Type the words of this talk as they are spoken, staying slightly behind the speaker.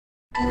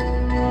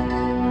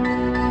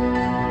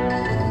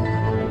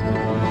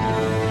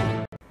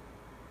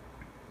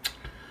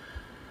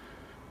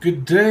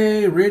Good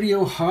day,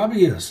 radio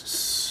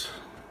hobbyists.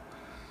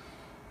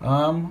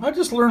 I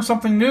just learned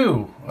something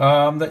new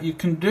that you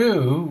can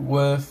do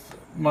with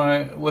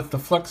the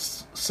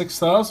Flex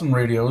 6000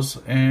 radios,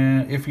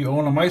 and if you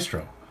own a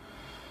Maestro.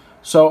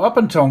 So up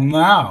until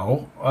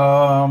now,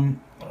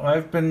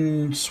 I've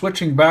been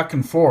switching back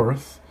and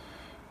forth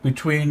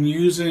between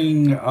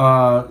using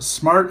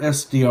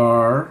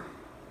SmartSDR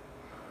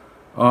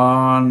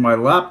on my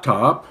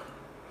laptop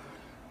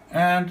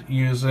and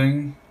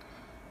using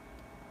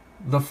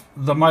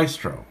the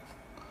Maestro.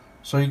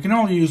 So you can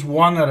only use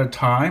one at a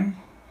time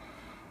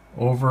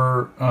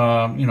over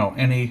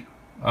any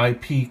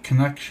IP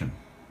connection.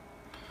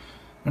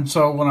 And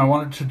so when I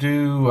wanted to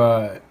do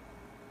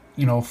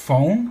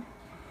phone,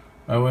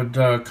 I would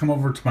come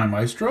over to my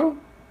Maestro,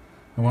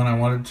 and when I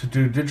wanted to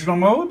do digital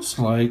modes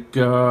like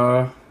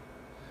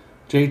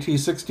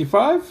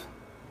JT65,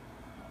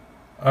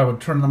 I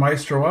would turn the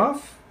Maestro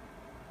off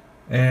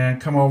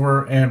and come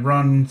over and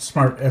run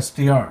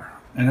SmartSDR.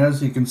 And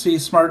as you can see,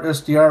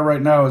 SmartSDR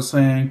right now is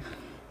saying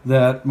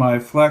that my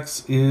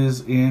Flex is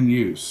in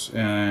use,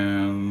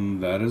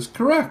 and that is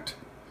correct.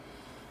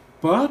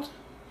 But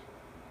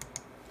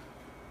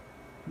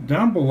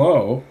down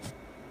below,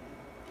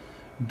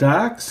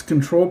 DAX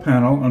Control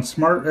Panel and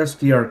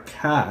SmartSDR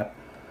CAT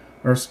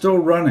are still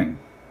running.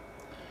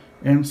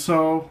 And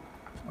so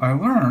I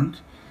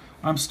learned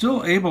I'm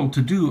still able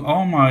to do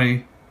all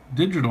my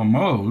digital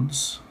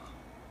modes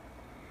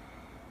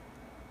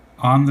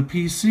on the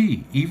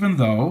PC, even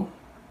though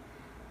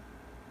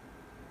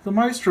the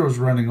Maestro is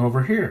running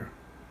over here.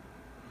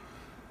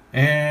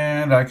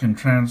 And I can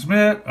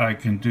transmit, I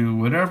can do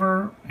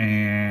whatever,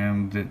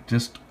 and it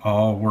just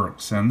all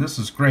works. And this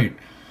is great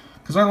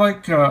because I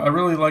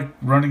really like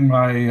running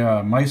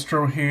my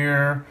Maestro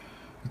here.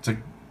 It's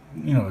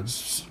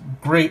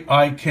great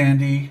eye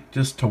candy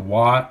just to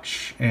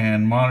watch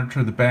and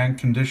monitor the band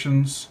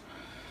conditions.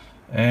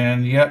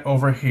 And yet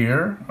over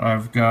here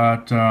I've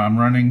got I'm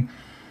running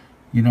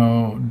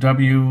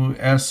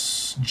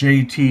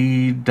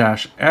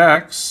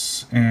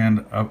WSJT-X,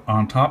 and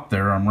on top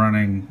there I'm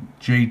running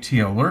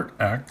JT Alert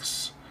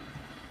X.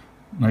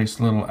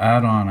 Nice little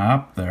add-on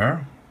app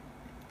there.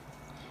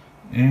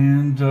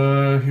 And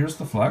here's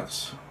the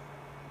Flex,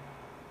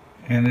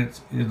 and it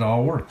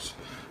all works.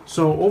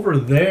 So over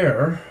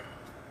there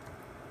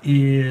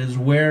is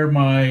where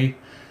my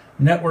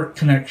network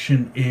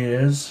connection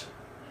is.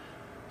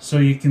 So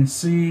you can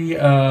see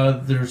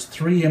there's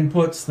 3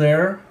 inputs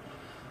there.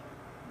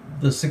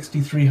 The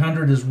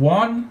 6300 is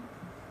one,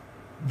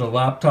 the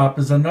laptop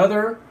is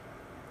another,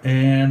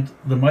 and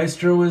the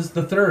Maestro is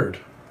the third.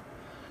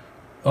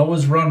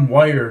 Always run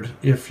wired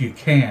if you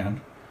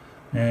can,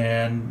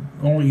 and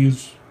only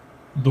use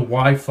the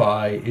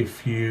Wi-Fi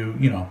if you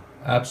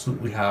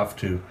absolutely have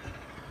to.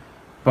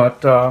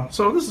 But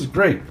so this is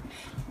great.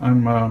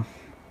 I'm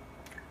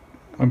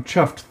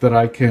chuffed that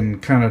I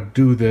can kind of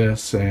do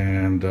this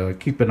and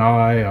keep an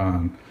eye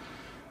on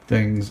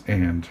things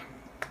and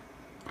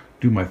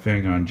do my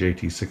thing on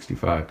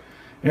JT65.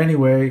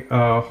 Anyway,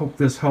 hope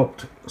this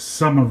helped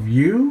some of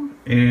you,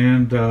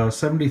 and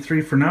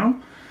 73 for now.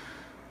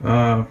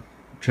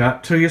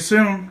 Chat to you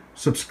soon.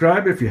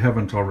 Subscribe if you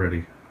haven't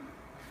already.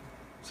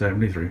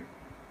 73.